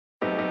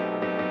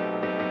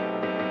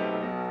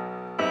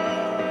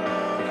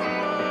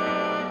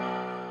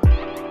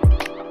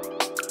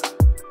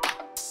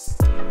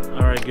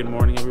Alright, good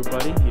morning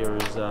everybody. Here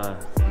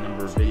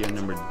is video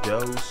number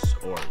dos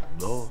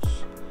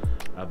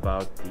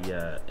about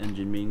the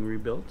engine being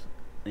rebuilt.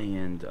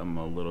 And I'm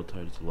a little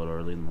tired, it's a little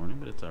early in the morning,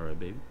 but it's alright,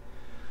 baby.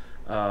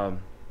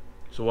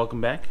 So welcome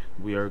back.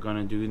 We are going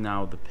to do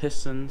now the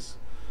pistons.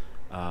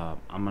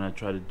 I'm going to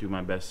try to do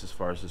my best as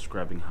far as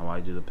describing how I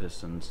do the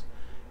pistons.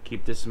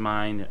 Keep this in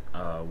mind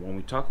when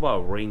we talk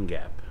about ring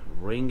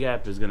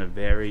gap is going to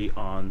vary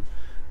on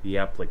the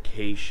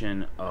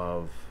application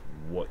of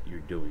what you're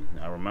doing.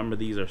 Now remember,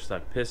 these are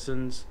stock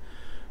pistons,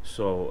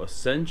 so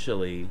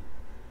essentially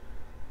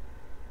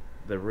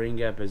the ring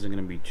gap isn't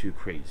going to be too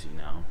crazy.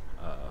 Now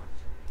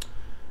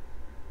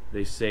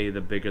they say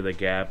the bigger the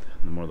gap,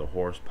 the more the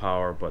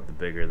horsepower, but the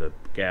bigger the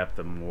gap,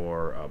 the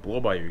more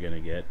blow-by you're going to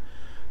get.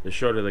 The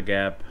shorter the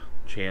gap,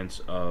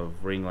 chance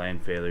of ring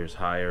land failure is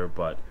higher,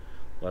 but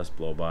less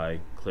blow-by.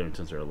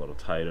 Clearances are a little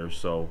tighter.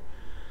 So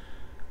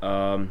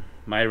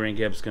my ring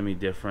gap is going to be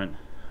different.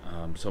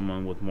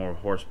 Someone with more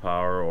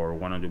horsepower or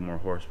want to do more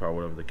horsepower,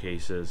 whatever the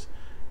case is,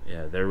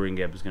 yeah, their ring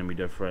gap is going to be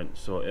different.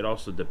 So it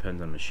also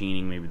depends on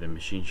machining. Maybe the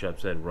machine shop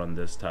said run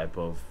this type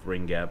of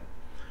ring gap.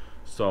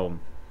 So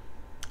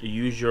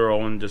use your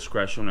own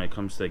discretion when it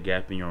comes to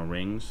gapping your own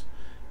rings.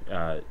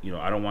 You know,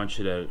 I don't want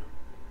you to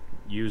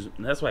use,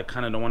 that's why I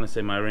kind of don't want to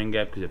say my ring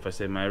gap, because if I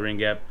say my ring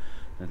gap,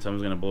 then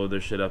someone's going to blow their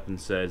shit up and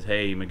says,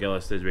 hey, Miguel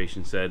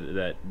Estezration said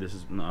that this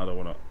is, no, I don't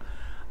want to.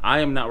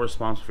 I am not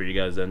responsible for you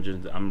guys'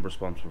 engines. I'm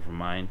responsible for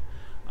mine,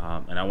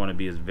 and I want to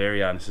be as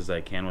very honest as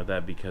I can with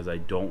that, because I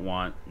don't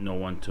want no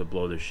one to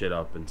blow their shit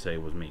up and say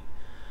it was me.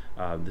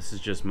 This is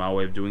just my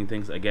way of doing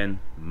things. Again,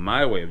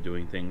 my way of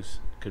doing things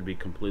could be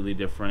completely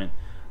different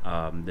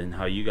than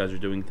how you guys are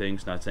doing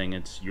things. Not saying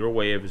it's your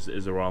way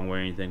is the wrong way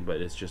or anything,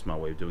 but it's just my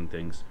way of doing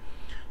things.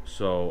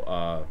 So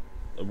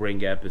a ring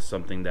gap is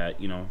something that,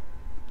 you know,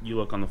 you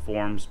look on the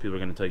forums, people are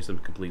going to tell you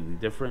something completely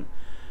different.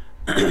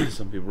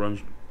 Some people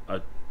run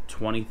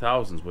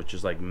 20,000s, which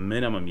is like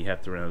minimum you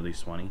have to run at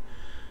least 20.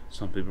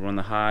 Some people run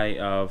the high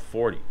of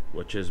 40,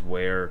 which is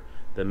where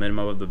the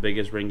minimum of the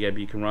biggest ring gap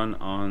you can run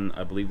on,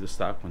 I believe the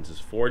stock ones, is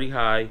 40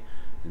 high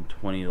and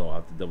 20 low. I'll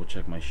have to double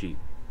check my sheet.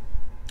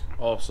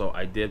 Also,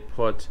 I did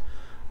put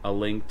a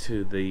link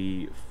to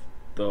the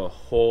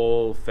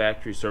whole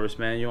factory service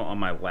manual on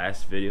my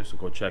last video, so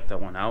go check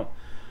that one out.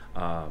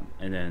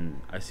 And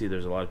then I see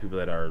there's a lot of people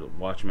that are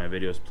watching my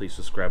videos. Please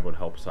subscribe, it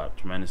helps out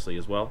tremendously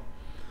as well.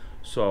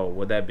 So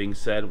with that being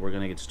said, we're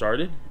gonna get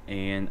started,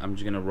 and I'm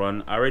just gonna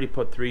run. I already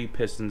put 3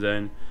 pistons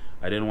in.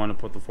 I didn't want to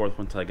put the 4th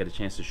one until I get a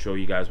chance to show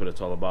you guys what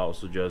it's all about,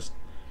 so just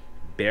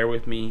bear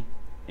with me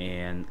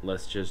and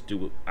let's just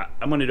do it.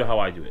 I'm gonna do how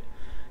I do it,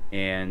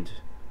 and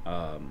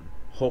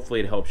hopefully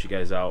it helps you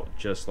guys out.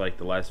 Just like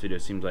the last video,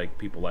 it seems like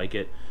people like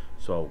it,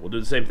 so we'll do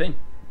the same thing.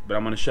 But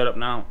I'm gonna shut up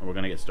now and we're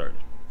gonna get started.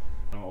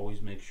 I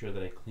always make sure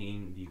that I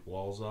clean the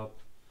walls up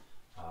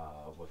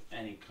with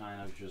any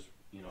kind of, just,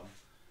 you know,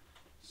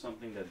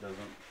 something that doesn't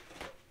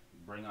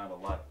bring out a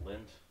lot of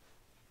lint.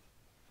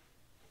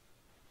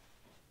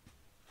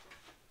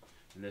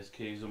 In this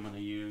case, I'm going to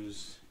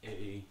use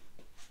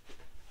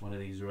one of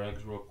these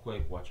rags real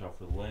quick. Watch out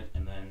for the lint.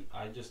 And then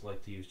I just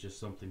like to use just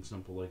something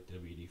simple like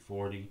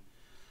WD-40.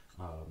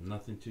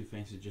 Nothing too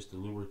fancy, just to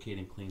lubricate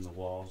and clean the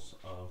walls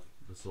of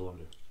the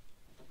cylinder.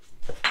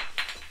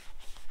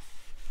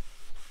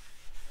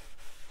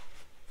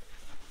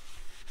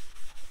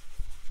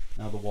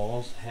 Now the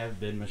walls have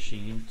been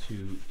machined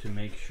to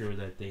make sure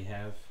that they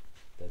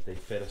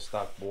fit a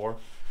stock bore.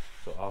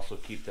 So also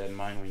keep that in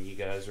mind when you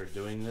guys are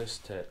doing this.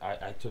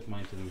 I took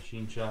mine to the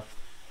machine shop.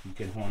 You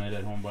can hone it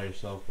at home by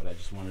yourself, but I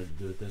just wanted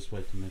to do it this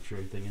way to make sure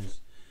everything is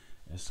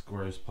as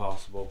square as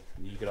possible.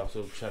 You could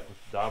also check with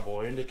the dot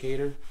bore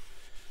indicator,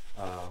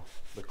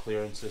 the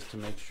clearances, to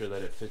make sure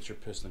that it fits your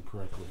piston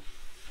correctly.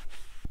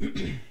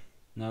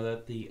 Now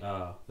that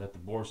the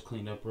bore's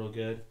cleaned up real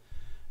good,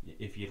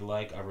 if you'd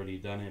like, I've already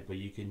done it, but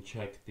you can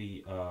check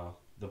the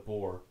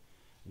bore,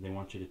 and they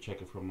want you to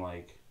check it from,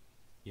 like,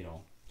 you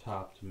know,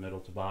 top to middle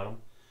to bottom.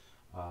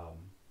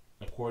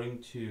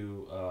 According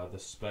to the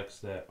specs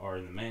that are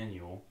in the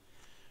manual,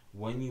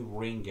 when you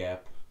ring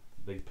gap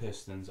the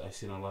pistons, I've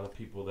seen a lot of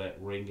people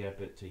that ring gap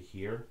it to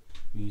here.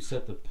 When you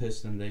set the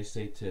piston, they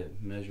say to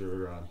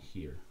measure around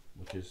here,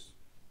 which is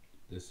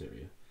this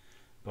area.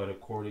 But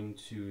according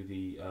to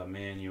the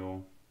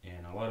manual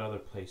and a lot of other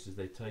places,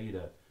 they tell you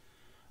to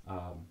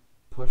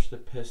push the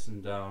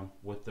piston down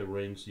with the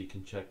ring so you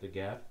can check the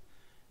gap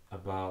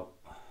about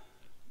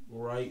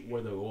right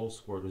where the oil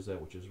squirt is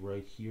at, which is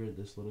right here,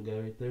 this little guy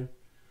right there.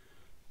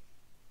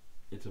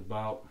 It's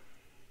about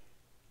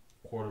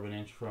 1/4 of an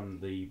inch from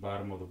the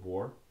bottom of the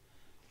bore.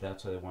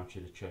 That's how they want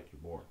you to check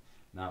your bore.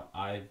 Now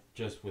I've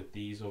just, with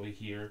these over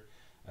here,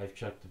 I've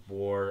checked the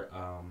bore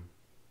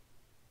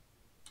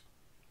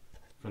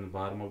from the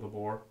bottom of the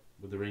bore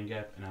with the ring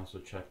gap, and I also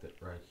checked it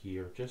right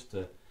here, just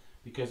to,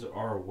 because there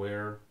are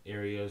wear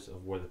areas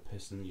of where the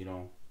piston, you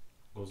know,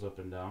 goes up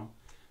and down.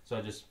 So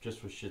I just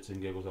for shits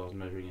and giggles, I was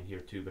measuring in here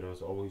too, but I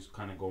was always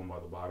kind of going by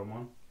the bottom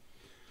one.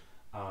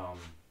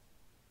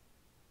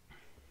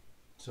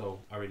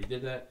 So I already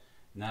did that.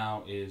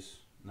 Now is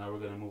Now we're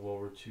going to move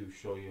over to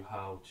show you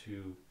how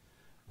to,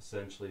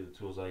 essentially the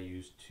tools I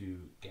use to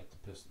get the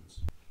pistons.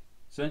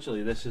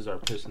 Essentially this is our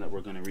piston that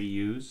we're going to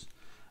reuse.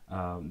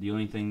 The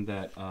only thing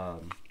that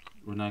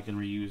we're not going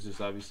to reuse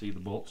is obviously the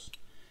bolts.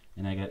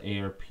 And I got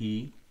ARP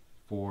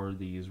for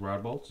these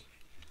rod bolts.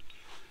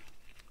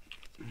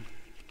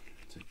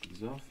 Take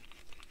these off.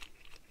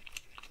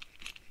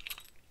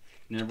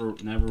 Never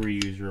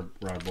reuse your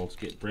rod bolts.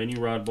 Get brand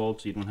new rod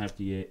bolts. You don't have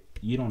to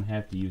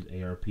use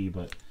ARP,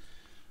 but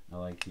I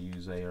like to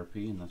use ARP,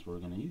 and that's what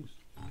we're going to use.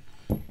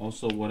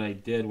 Also, what I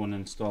did when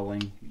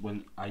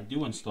I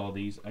do install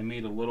these, I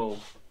made a little,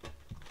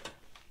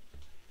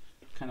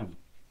 kind of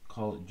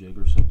call it jig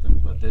or something,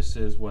 but this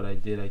is what I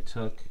did. I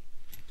took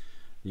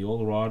the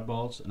old rod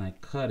bolts and I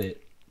cut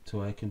it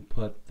so I can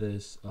put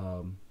this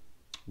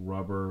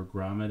rubber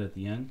grommet at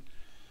the end.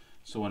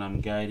 So when I'm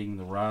guiding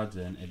the rods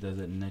in, it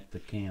doesn't nick the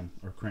cam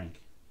or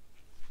crank.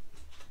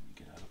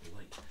 Get out of the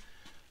light.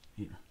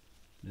 Here,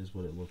 this is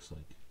what it looks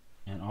like.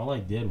 And all I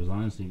did was,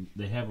 honestly,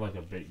 they have like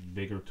a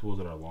bigger tools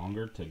that are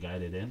longer to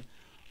guide it in.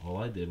 All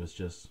I did was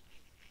just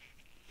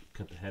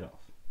cut the head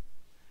off.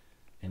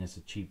 And it's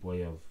a cheap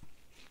way of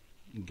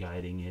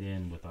guiding it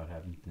in without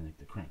having to nick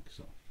the crank.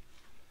 So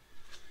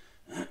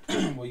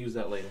we'll use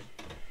that later.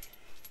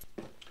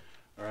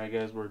 Alright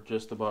guys, we're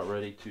just about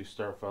ready to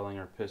start filing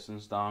our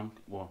pistons down.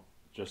 Well,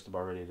 just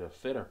about ready to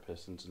fit our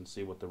pistons and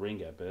see what the ring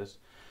gap is.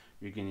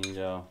 You're going to need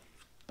a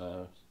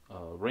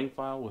ring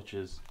file, which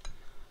is,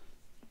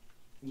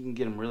 you can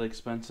get them really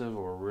expensive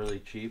or really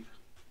cheap,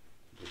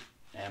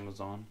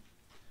 Amazon.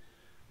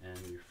 And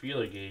your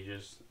feeler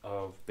gauges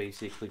of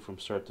basically from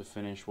start to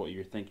finish what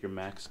you think your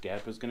max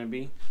gap is going to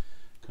be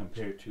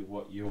compared to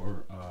what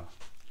your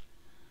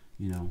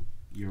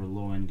your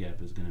low end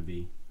gap is going to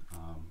be.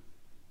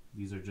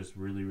 These are just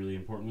really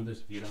important with this.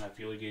 If you don't have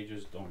feeler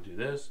gauges, don't do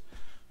this,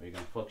 or you're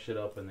going to fuck shit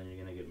up and then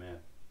you're going to get mad.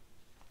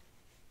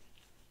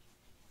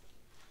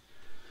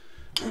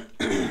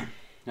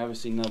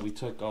 Obviously now we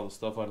took all the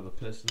stuff out of the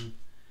piston,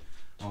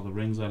 all the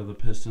rings out of the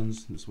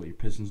pistons. This is what your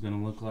piston's going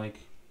to look like.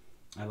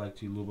 I like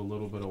to lube a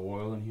little bit of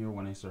oil in here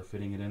when I start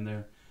fitting it in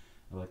there.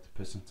 I like the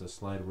piston to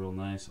slide real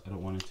nice. I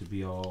don't want it to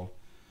be all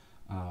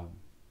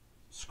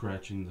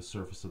scratching the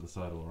surface of the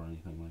sidle or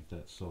anything like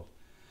that. So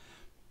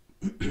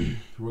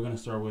we're going to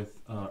start with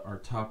our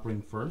top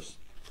ring first.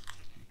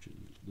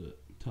 The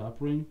top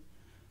ring,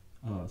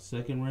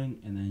 second ring,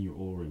 and then your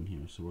O-ring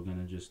here. So we're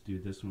going to just do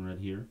this one right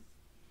here.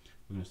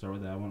 We're going to start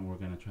with that one. We're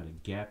going to try to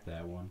gap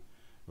that one.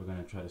 We're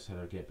going to try to set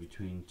our gap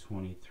between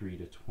 23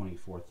 to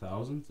 24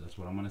 thousandths. That's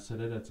what I'm going to set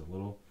it at. It's a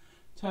little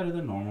tighter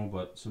than normal,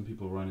 but some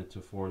people run it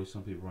to 40,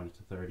 some people run it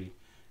to 30. It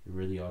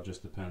really all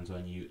just depends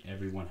on you.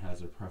 Everyone has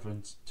their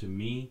preference. To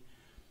me,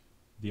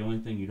 the only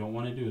thing you don't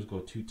want to do is go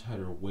too tight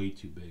or way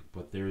too big,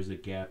 but there is a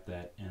gap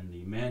that in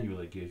the manual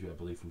it gives you, I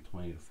believe, from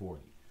 20 to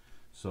 40.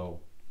 So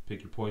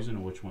pick your poison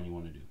or which one you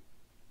want to do.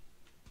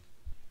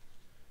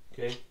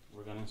 Okay,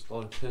 we're going to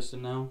install a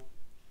piston now,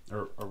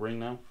 or a ring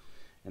now.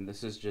 And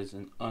this is just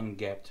an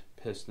ungapped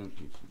piston.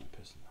 Let me put my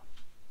piston down.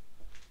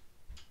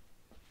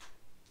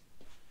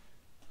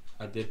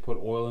 I did put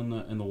oil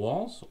in the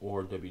walls,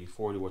 or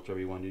WD-40, whichever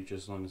you want to do,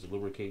 just as long as it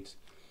lubricates.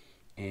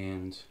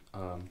 And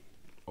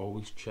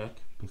always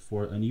check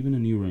before, and even a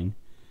new ring,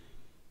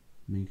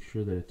 make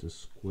sure that it's a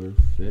square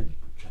fit.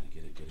 I'm trying to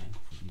get a good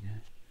angle for you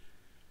guys.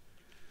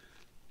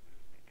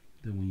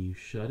 Then when you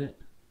shut it,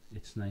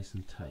 it's nice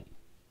and tight.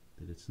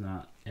 That it's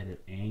not at an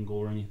angle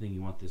or anything.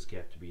 You want this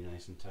gap to be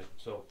nice and tight.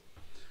 So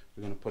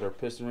we're going to put our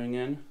piston ring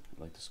in.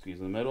 I like to squeeze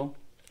in the middle,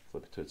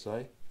 flip it to its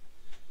side.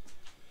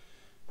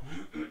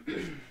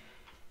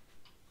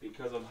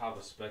 Because of how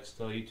the specs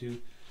tell you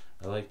to,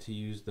 I like to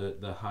use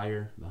the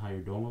higher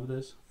dome of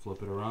this,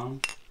 flip it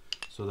around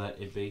so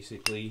that it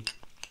basically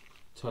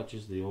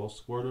touches the oil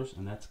squirters,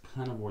 and that's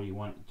kind of where you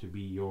want it to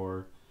be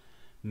your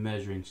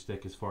measuring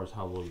stick as far as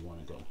how low you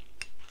want to go.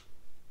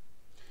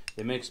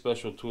 They make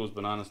special tools,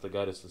 but honest to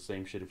God, it's the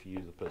same shit if you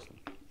use a piston.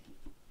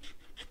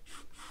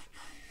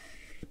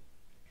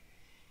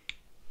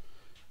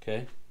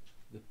 Okay,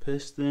 the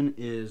piston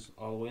is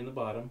all the way in the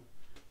bottom.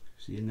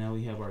 See, now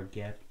we have our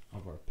gap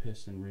of our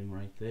piston ring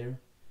right there.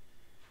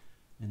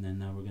 And then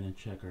now we're going to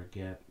check our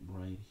gap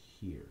right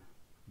here.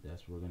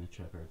 That's where we're going to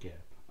check our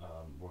gap.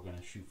 We're going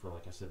to shoot for,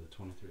 like I said, the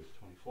 23 to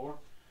 24.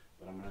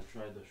 But I'm going to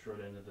try the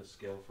short end of the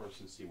scale first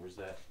and see where's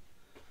that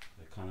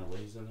kind of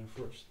lays in there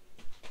first.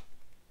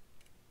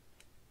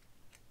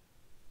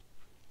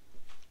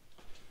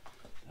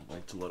 That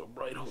light's a little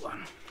bright. Hold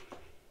on.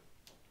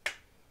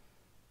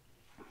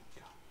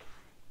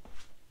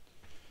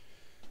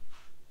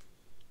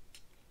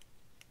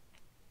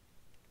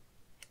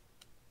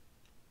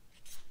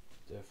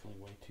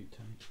 Definitely way too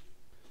tight.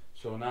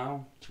 So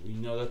now we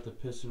know that the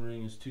piston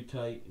ring is too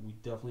tight. We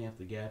definitely have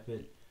to gap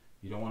it.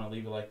 You don't want to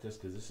leave it like this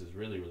because this is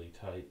really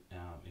tight.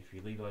 If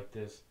you leave it like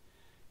this,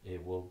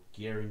 it will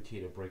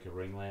guarantee to break a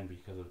ring land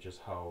because of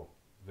just how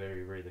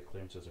very the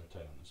clearances are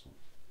tight on this one.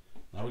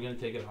 Now we're going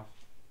to take it off.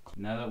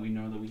 Now that we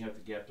know that we have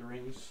to gap the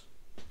rings,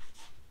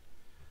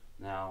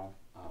 now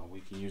we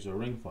can use a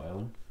ring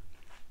filer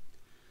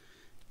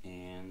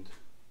And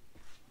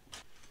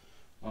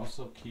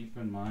also keep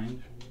in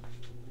mind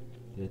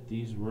that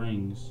these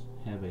rings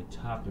have a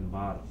top and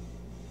bottom.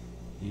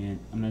 And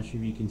I'm not sure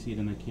if you can see it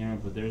in the camera,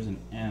 but there's an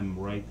M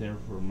right there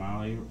for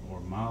Mali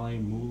or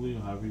Muli,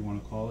 however you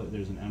want to call it.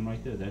 There's an M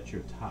right there. That's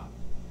your top.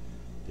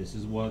 This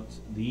is what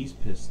these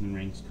piston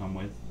rings come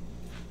with.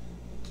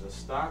 The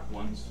stock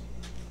ones,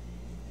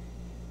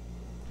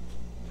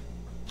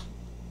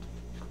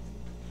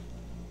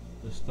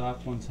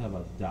 have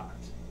a dot.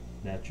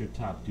 That's your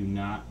top. Do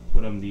not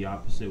put them the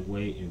opposite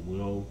way. It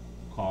will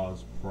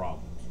cause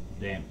problems,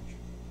 damage,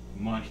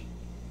 money.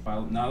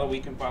 Well, now that we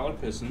can file our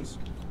pistons,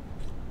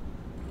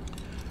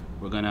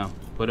 we're gonna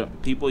put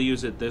it. People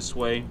use it this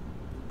way.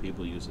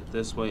 People use it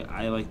this way.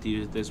 I like to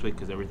use it this way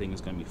because everything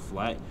is gonna be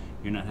flat.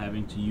 You're not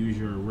having to use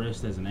your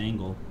wrist as an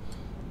angle.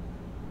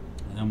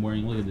 And I'm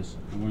wearing, look at this,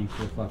 I'm wearing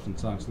flip-flops and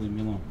socks, leave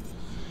me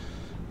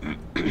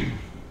alone.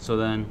 So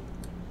then,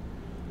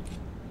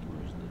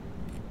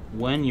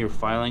 when you're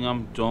filing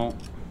them,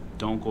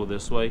 don't go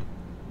this way,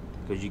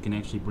 because you can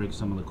actually break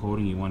some of the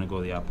coating. You want to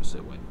go the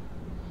opposite way.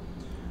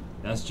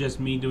 That's just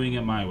me doing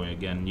it my way.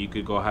 Again, you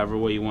could go however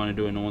way you want to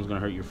do it. No one's going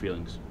to hurt your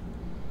feelings.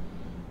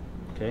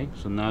 Okay,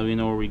 so now we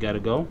know where we got to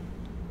go.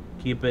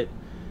 Keep it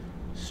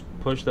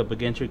pushed up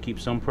against her, keep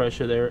some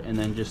pressure there, and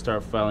then just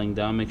start filing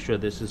down. Make sure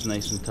this is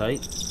nice and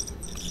tight.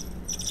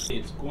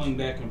 It's going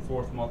back and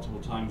forth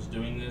multiple times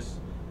doing this,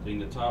 doing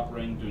the top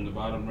ring, doing the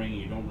bottom ring.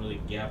 You don't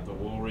really gap the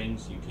wool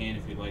rings. You can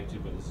if you'd like to,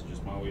 but this is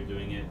just my way of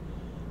doing it.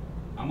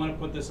 I'm going to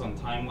put this on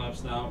time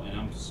lapse now, and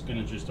I'm just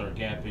going to start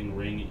gapping,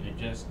 ring, and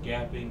just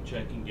gapping,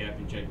 checking,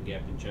 gapping, checking,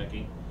 gapping,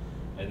 checking.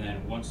 And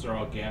then once they're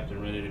all gapped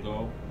and ready to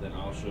go, then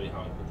I'll show you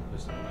how I put the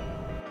piston on.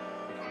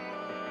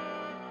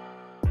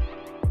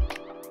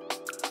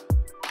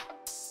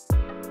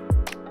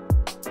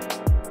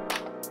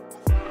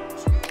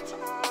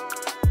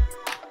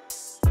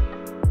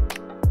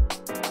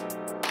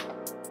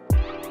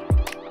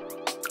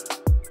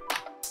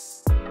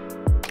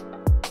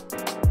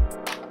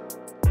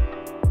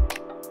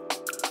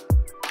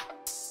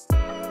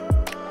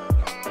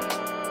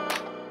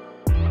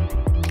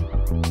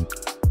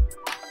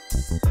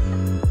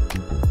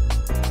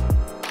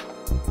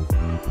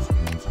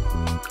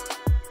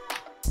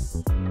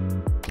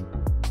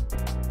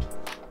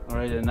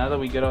 Alright, and now that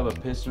we get all the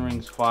piston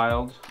rings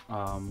filed,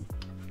 I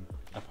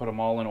put them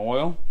all in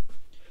oil.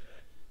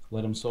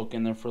 Let them soak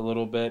in there for a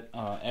little bit.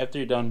 After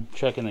you're done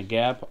checking the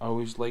gap, I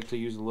always like to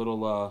use a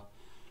little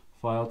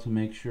file to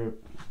make sure.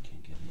 I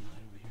can't get any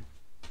light over here.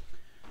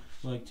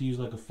 I like to use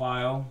like a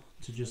file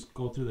to just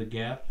go through the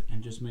gap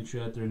and just make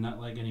sure that there are not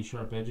like any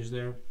sharp edges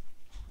there.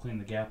 Clean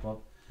the gap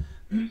up.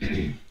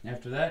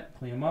 After that,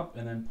 clean them up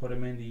and then put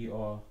them in the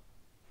oil.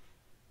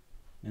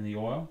 Let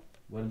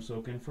them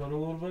soak in for a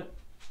little bit.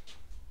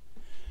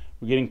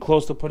 We're getting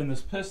close to putting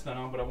this piston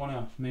on, but I want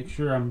to make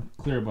sure I'm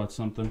clear about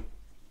something.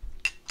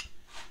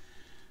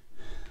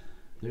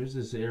 There's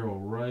this arrow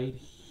right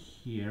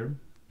here.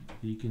 If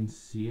you can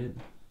see it.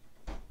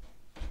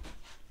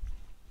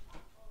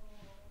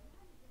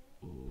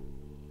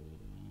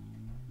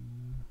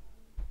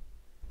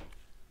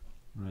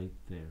 Right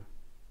there.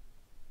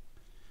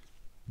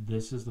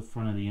 This is the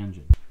front of the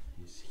engine.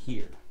 It's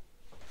here.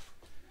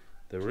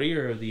 The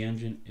rear of the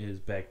engine is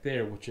back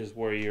there, which is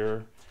where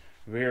your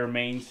rear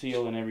main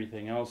seal and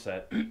everything else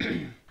at.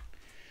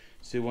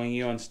 So when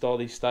you install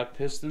these stock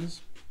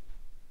pistons,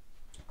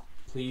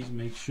 please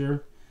make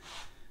sure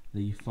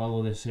that you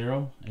follow this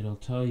arrow. It'll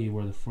tell you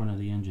where the front of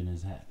the engine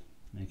is at.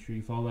 Make sure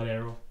you follow that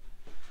arrow.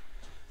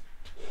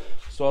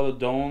 So all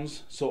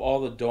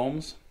the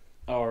domes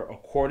are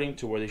according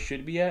to where they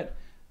should be at.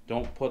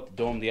 Don't put the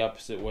dome the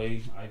opposite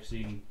way. I've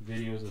seen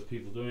videos of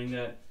people doing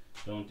that.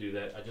 Don't do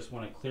that. I just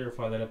want to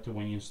clarify that up to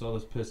when you install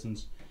those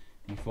pistons,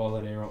 you follow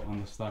that arrow on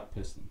the stock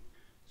piston.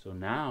 So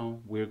now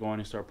we're going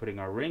to start putting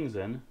our rings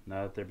in,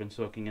 now that they've been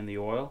soaking in the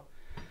oil.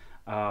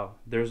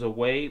 There's a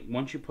way,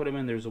 once you put them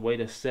in, there's a way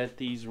to set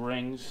these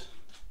rings.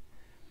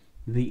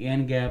 The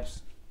end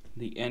gaps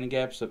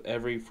of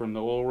every, from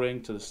the oil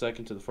ring to the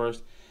second to the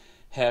first,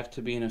 have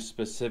to be in a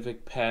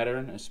specific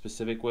pattern, a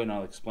specific way, and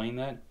I'll explain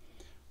that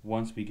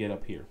once we get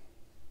up here.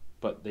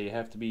 But they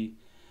have to be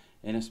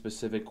in a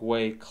specific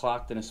way,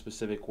 clocked in a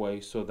specific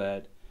way, so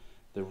that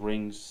the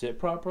rings sit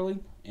properly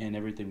and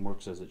everything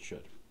works as it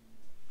should.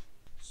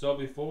 So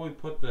before we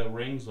put the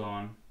rings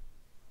on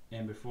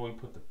and before we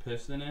put the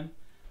piston in,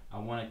 I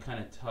want to kind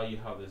of tell you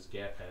how this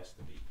gap has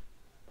to be.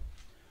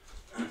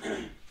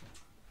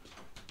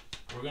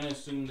 We're going to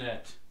assume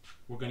that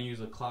we're going to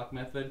use a clock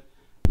method.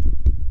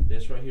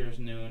 This right here is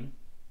noon.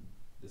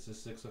 This is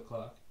 6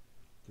 o'clock,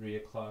 3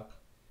 o'clock,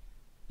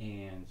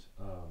 and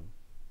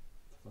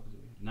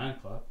 9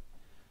 o'clock.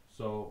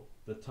 So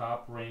the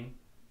top ring,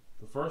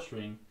 the first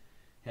ring,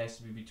 has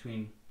to be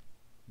between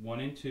 1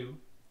 and 2.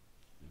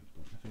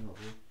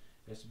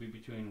 Has to be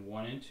between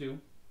 1 and 2.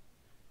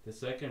 The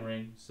second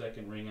ring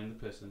on the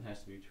piston has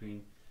to be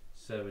between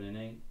 7 and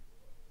 8.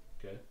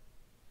 Okay,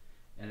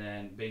 and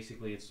then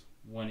basically it's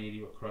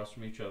 180 across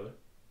from each other.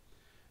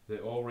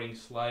 The O-ring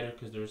slider,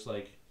 because there's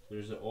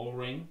an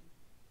O-ring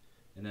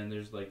and then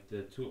there's like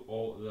the two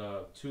of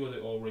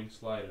the O-ring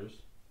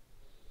sliders,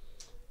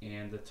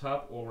 and the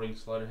top O-ring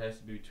slider has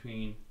to be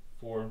between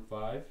 4 and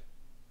 5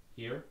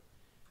 here.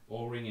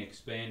 O-ring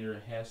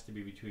expander has to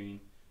be between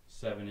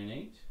 7 and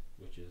 8,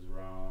 which is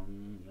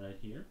around right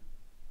here.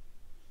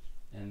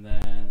 And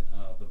then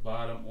the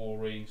bottom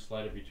O-ring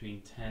slider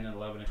between 10 and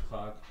 11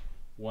 o'clock,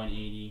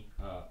 180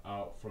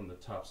 out from the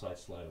top side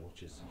slider,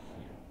 which is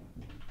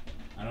here.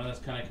 I know that's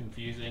kind of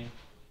confusing.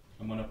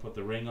 I'm going to put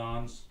the ring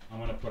ons. I'm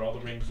going to put all the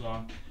rings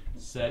on,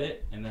 set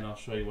it, and then I'll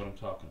show you what I'm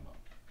talking about.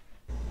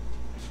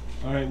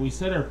 Alright, we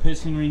set our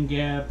piston ring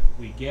gap.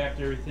 We gapped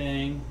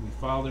everything. We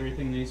filed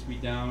everything that needs to be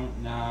down.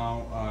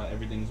 Now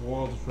everything's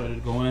oiled, it's ready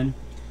to go in.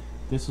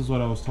 This is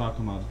what I was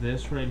talking about.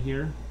 This right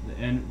here,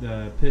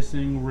 the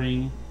piston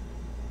ring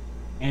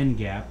end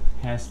gap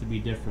has to be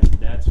different.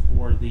 That's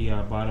for the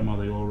bottom of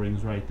the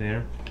O-rings right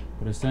there.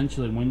 But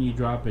essentially, when you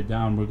drop it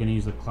down, we're going to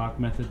use the clock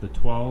method, the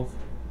 12,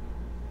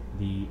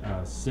 the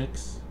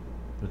 6,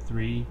 the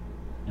 3,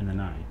 and the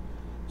 9.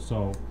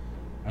 So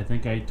I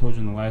think I told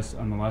you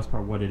on the last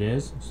part what it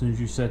is. As soon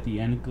as you set the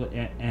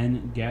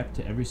end gap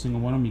to every single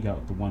one of them, you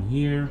got the one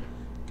here,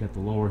 you got the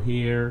lower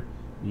here,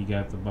 you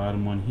got the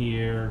bottom one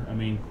here. I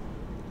mean,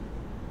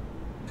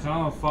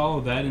 kind of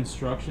follow that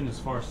instruction as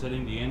far as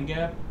setting the end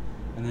gap,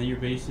 and then you're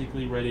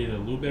basically ready to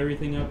lube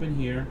everything up in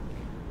here,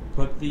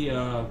 put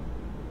the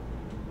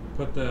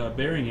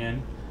bearing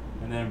in,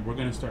 and then we're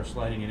gonna start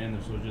sliding it in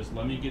there. So just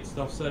let me get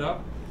stuff set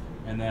up,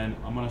 and then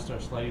I'm gonna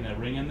start sliding that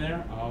ring in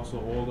there. I also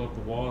oiled up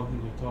the wall. I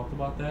think we talked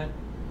about that,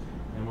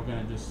 and we're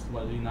gonna just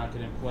slightly knock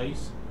it in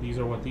place. These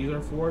are what these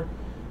are for,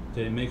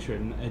 to make sure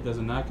it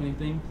doesn't knock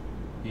anything.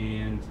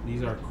 And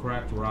these are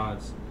cracked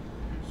rods,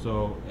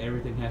 so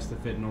everything has to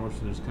fit in order.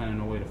 So there's kind of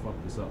no way to fuck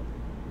this up.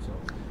 So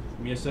give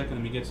me a second.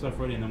 Let me get stuff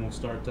ready, and then we'll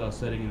start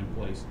setting it in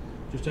place.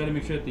 Just try to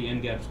make sure that the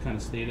end gaps kind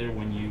of stay there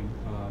when you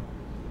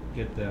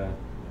get the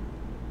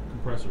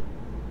compressor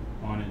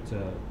on it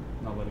to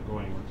not let it go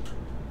anywhere.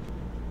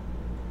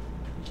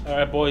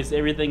 Alright boys,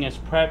 everything is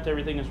prepped,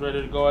 everything is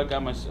ready to go. I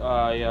got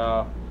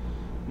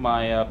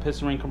my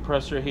piston ring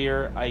compressor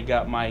here. I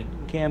got my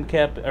cam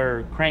cap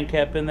or crank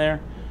cap in there.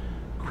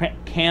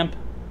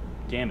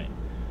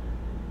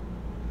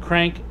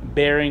 Crank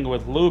bearing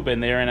with lube in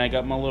there, and I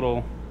got my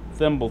little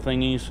thimble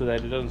thingy so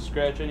that it doesn't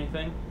scratch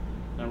anything.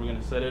 Now we're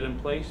going to set it in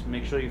place.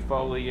 Make sure you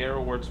follow the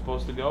arrow where it's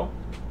supposed to go.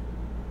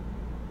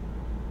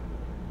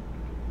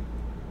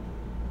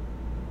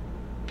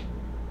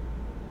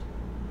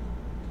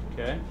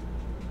 Okay.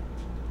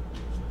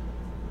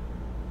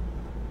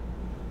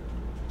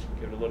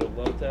 Give it a little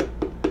love tap.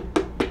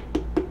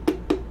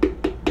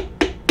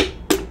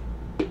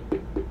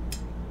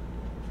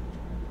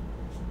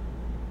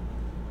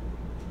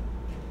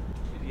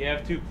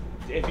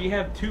 If you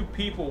have two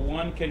people,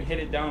 one can hit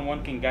it down,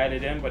 one can guide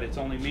it in, but it's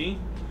only me.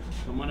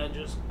 So I'm gonna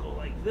just go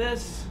like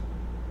this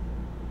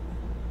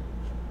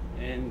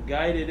and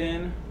guide it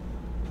in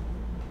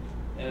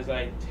as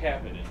I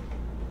tap it in.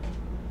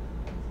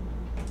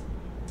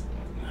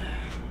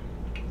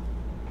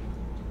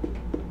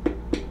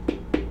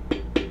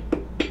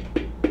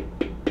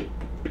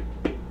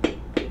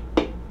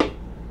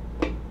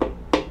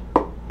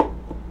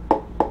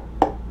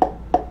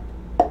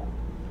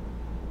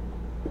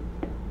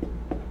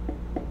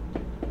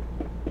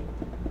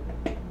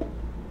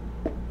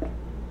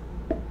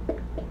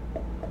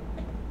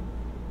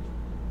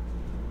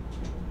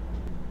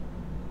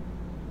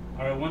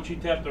 Alright, once you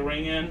tap the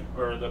ring in,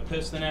 or the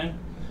piston in,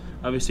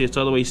 obviously it's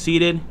all the way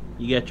seated.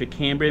 You got your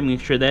camber,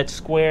 make sure that's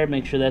square,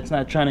 make sure that's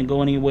not trying to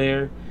go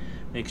anywhere.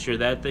 Make sure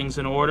that thing's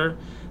in order.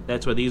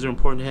 That's why these are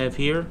important to have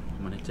here.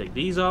 I'm going to take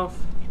these off.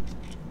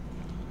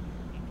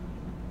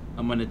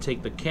 I'm going to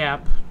take the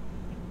cap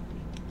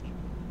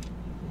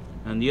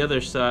on the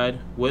other side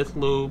with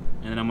lube,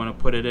 and then I'm going to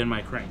put it in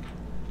my crank.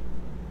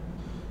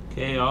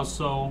 Okay,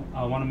 also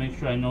I want to make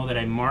sure I know that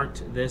I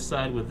marked this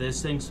side with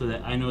this thing so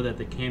that I know that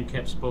the cam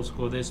cap's supposed to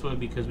go this way,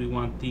 because we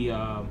want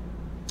the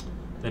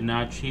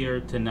notch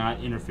here to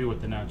not interfere with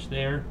the notch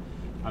there.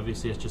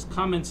 Obviously it's just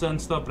common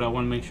sense stuff, but I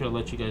want to make sure I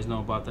let you guys know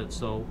about that.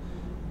 So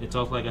it's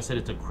also, like I said,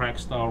 it's a crack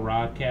style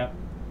rod cap,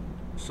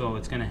 so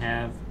it's going to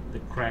have the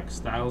crack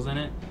styles in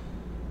it.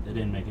 That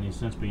didn't make any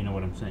sense, but you know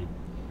what I'm saying.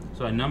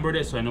 So I numbered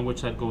it so I know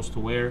which side goes to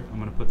where. I'm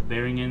going to put the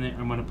bearing in there.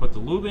 I'm going to put the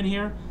lube in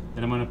here.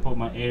 Then I'm going to put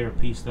my A or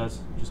P studs.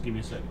 Just give me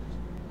a second.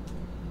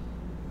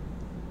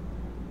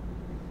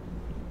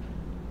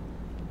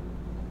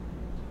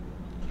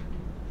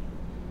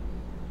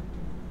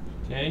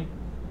 Okay.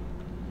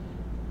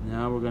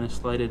 Now we're going to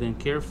slide it in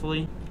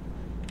carefully.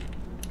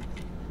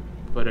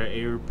 Put our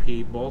A or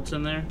P bolts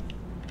in there.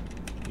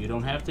 You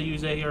don't have to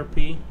use A or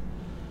P.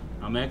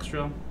 I'm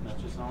extra.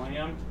 That's just how I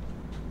am.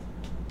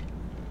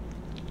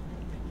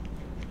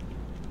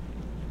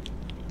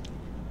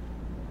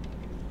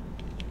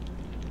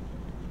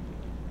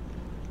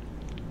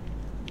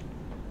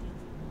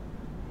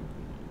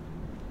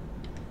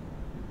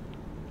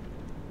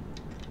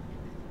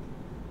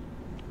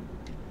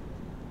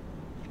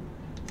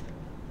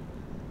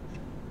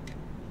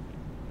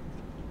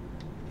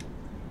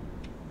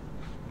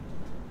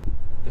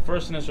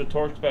 first initial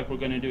torque spec, we're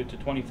going to do it to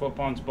 20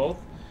 foot-pounds both,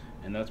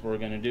 and that's what we're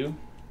going to do.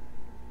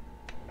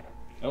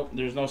 Oh,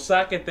 there's no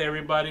socket there,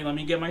 everybody. Let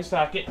me get my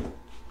socket.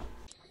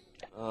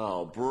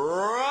 Oh,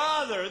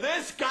 brother,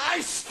 this guy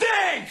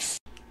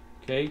stinks!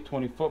 Okay,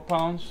 20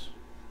 foot-pounds.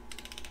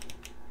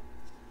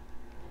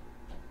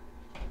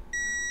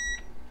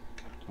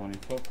 20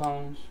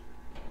 foot-pounds.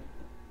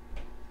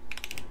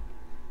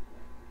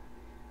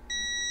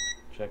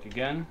 Check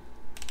again.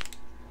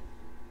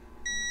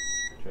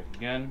 Check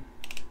again.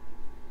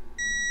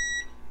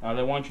 Now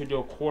they want you to do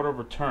a quarter of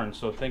a turn.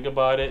 So think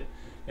about it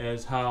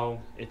as how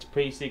it's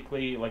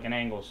basically like an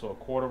angle. So a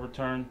quarter of a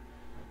turn,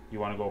 you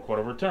want to go a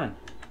quarter of a turn.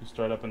 You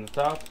start up in the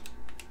top.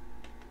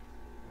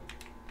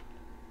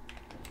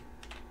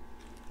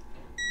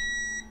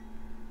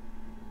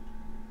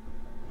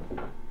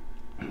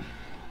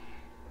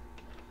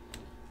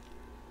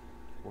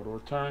 Quarter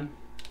of a turn.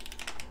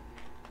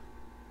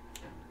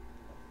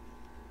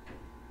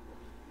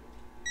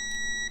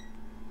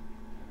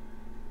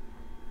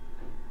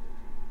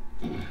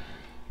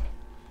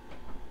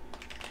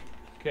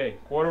 Okay,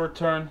 quarter of a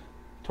turn,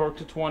 torque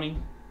to 20,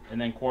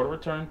 and then quarter of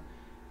a turn.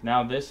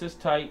 Now this is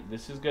tight.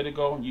 This is good to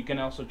go. You can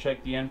also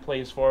check the end plate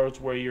as far as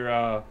where your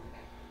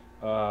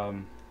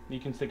you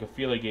can stick a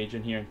feeler gauge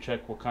in here and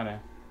check what kind of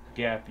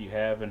gap you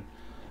have and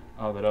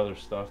all that other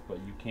stuff. But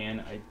you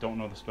can. I don't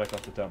know the spec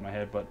off the top of my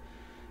head, but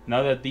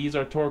now that these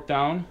are torqued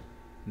down,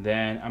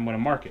 then I'm going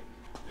to mark it.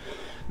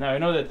 Now I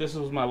know that this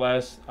was my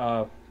last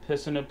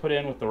piston to put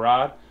in with the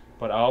rod,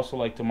 but I also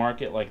like to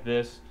mark it like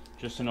this,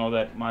 just to know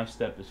that my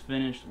step is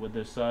finished with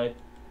this side.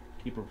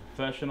 Keep it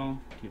professional,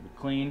 keep it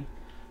clean,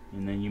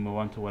 and then you move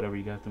on to whatever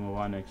you got to move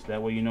on next.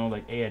 That way you know,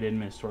 like, hey, I didn't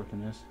miss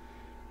torquing this.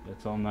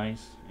 That's all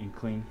nice and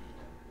clean.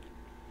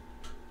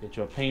 Get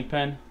you a paint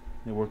pen.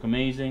 They work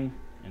amazing,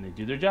 and they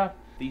do their job.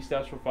 These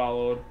steps were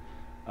followed.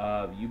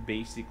 You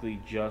basically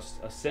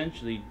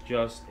essentially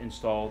just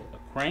installed a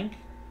crank.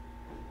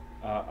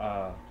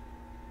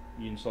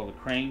 You installed a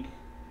crank.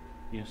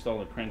 You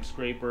installed a crank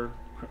scraper.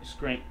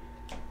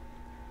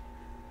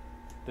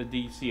 The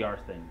DCR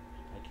thing.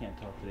 I can't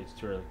talk today, it's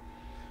too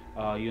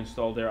early. You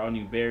installed there all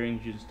new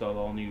bearings, you installed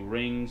all new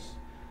rings.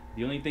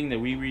 The only thing that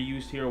we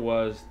reused here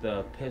was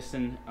the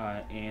piston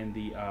and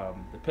the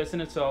piston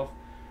itself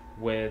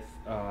with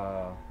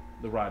the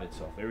rod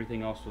itself.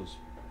 Everything else was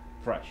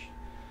fresh.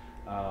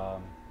 So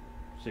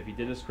if you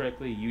did this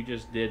correctly, you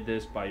just did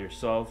this by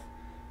yourself,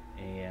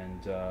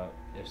 and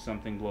if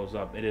something blows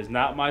up, it is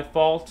not my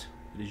fault,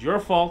 it is your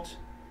fault.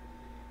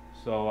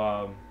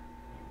 So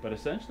but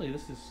essentially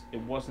it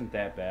wasn't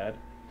that bad.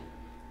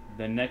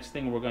 The next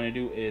thing we're going to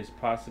do is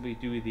possibly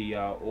do the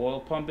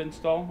oil pump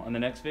install on the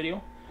next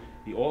video.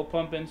 The oil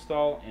pump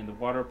install and the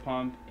water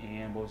pump,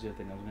 and what was the other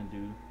thing I was going to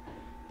do?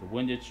 The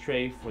windage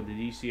tray for the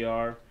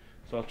DCR.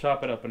 So I'll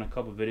chop it up in a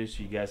couple videos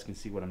so you guys can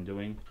see what I'm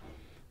doing.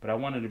 But I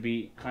wanted to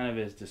be kind of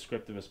as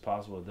descriptive as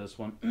possible with this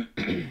one.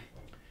 And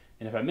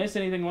if I miss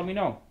anything, let me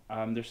know.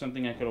 There's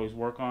something I could always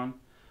work on.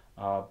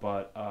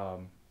 But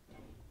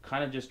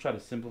kind of just try to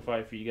simplify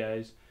it for you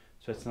guys,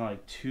 so it's not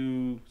like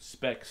too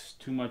specs,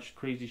 too much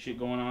crazy shit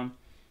going on.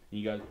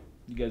 And you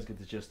guys get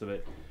the gist of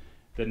it.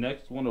 The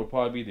next one will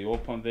probably be the oil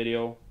pump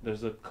video.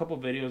 There's a couple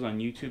videos on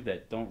YouTube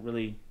that don't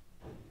really.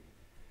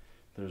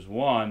 There's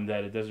one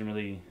that it doesn't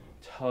really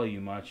tell you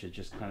much. It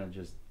just kind of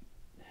just.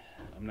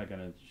 I'm not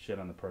gonna shit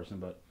on the person,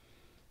 but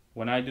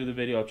when I do the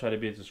video, I'll try to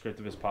be as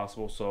descriptive as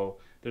possible. So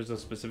there's a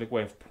specific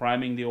way of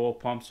priming the oil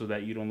pump so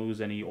that you don't lose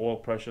any oil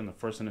pressure in the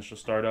first initial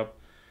startup.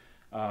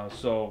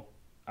 So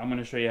I'm going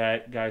to show you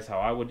guys how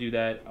I would do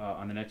that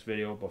on the next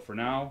video. But for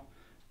now,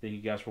 thank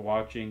you guys for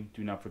watching.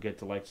 Do not forget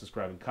to like,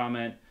 subscribe, and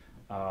comment.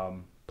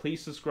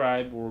 Please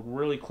subscribe. We're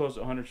really close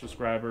to 100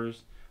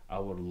 subscribers. I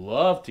would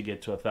love to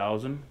get to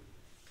 1,000.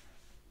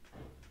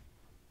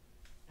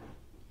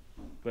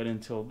 But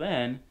until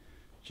then,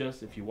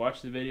 just if you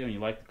watch the video and you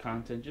like the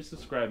content, just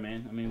subscribe,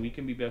 man. I mean, we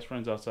can be best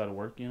friends outside of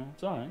work, you know.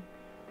 It's all right.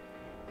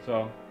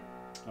 So,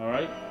 all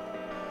right.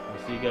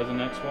 I'll see you guys in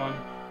the next one.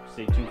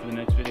 Stay tuned for the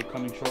next video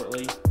coming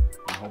shortly.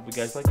 I hope you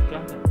guys like the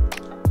content.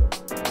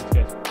 So,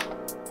 thanks, guys.